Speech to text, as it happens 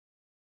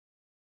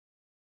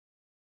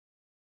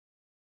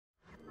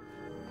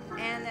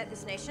that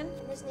this nation.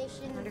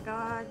 Under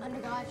God.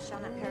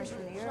 Shall not perish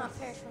from the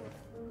earth.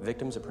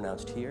 Victims are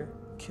pronounced here,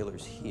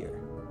 killers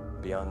here.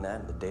 Beyond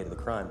that, the date of the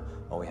crime,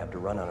 all we have to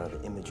run on are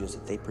the images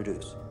that they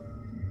produce.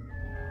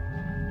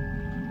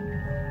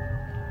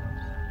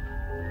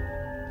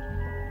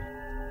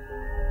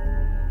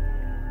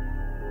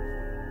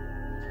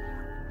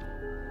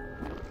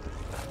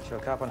 Show a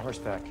cop on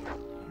horseback.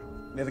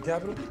 Near the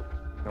Capitol?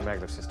 No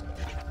maglev system.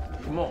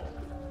 Come on.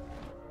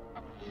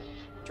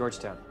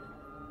 Georgetown.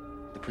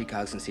 The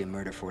precogs can see a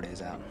murder 4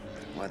 days out.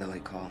 Why the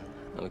late call?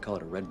 And we call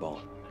it a red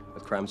ball.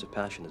 With crimes of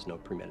passion, there's no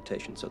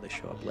premeditation, so they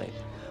show up late.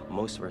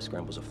 Most of our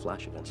scrambles are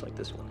flash events like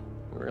this one.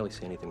 We rarely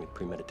see anything with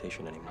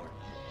premeditation anymore.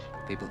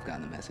 People have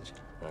gotten the message.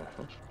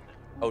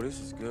 Oh, this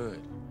is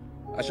good.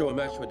 I show a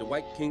match with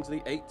Dwight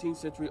Kingsley, 18th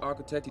century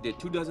architect. He did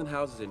 24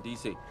 houses in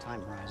D.C.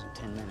 Time horizon,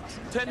 10 minutes.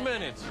 10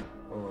 minutes!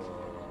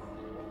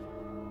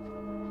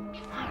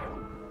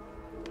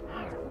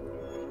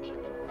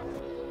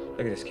 Look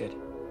at this kid.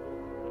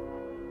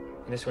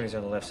 And this one, he's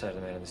on the left side of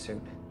the man in the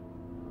suit.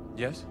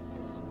 Yes?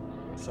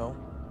 So?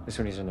 This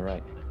one, he's on the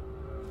right.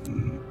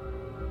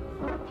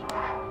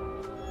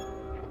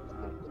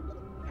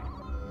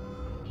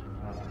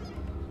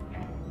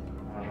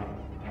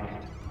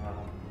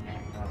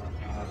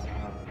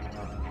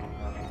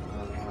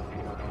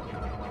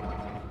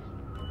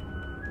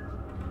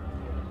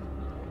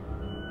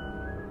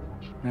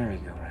 There we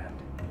go,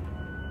 Rand.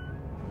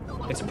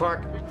 It's a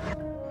park.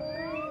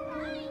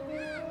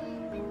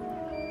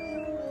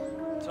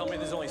 Tell me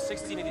there's only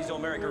 16 of these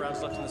old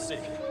merry-go-rounds left in the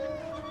city.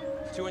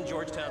 2 in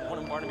Georgetown, 1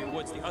 in Barnaby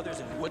Woods, the other's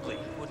in Woodley.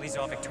 Woodley's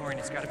all Victorian.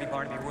 It's got to be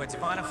Barnaby Woods.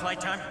 On a flight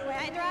time. Way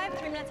I drive,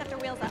 3 minutes after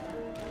wheels up.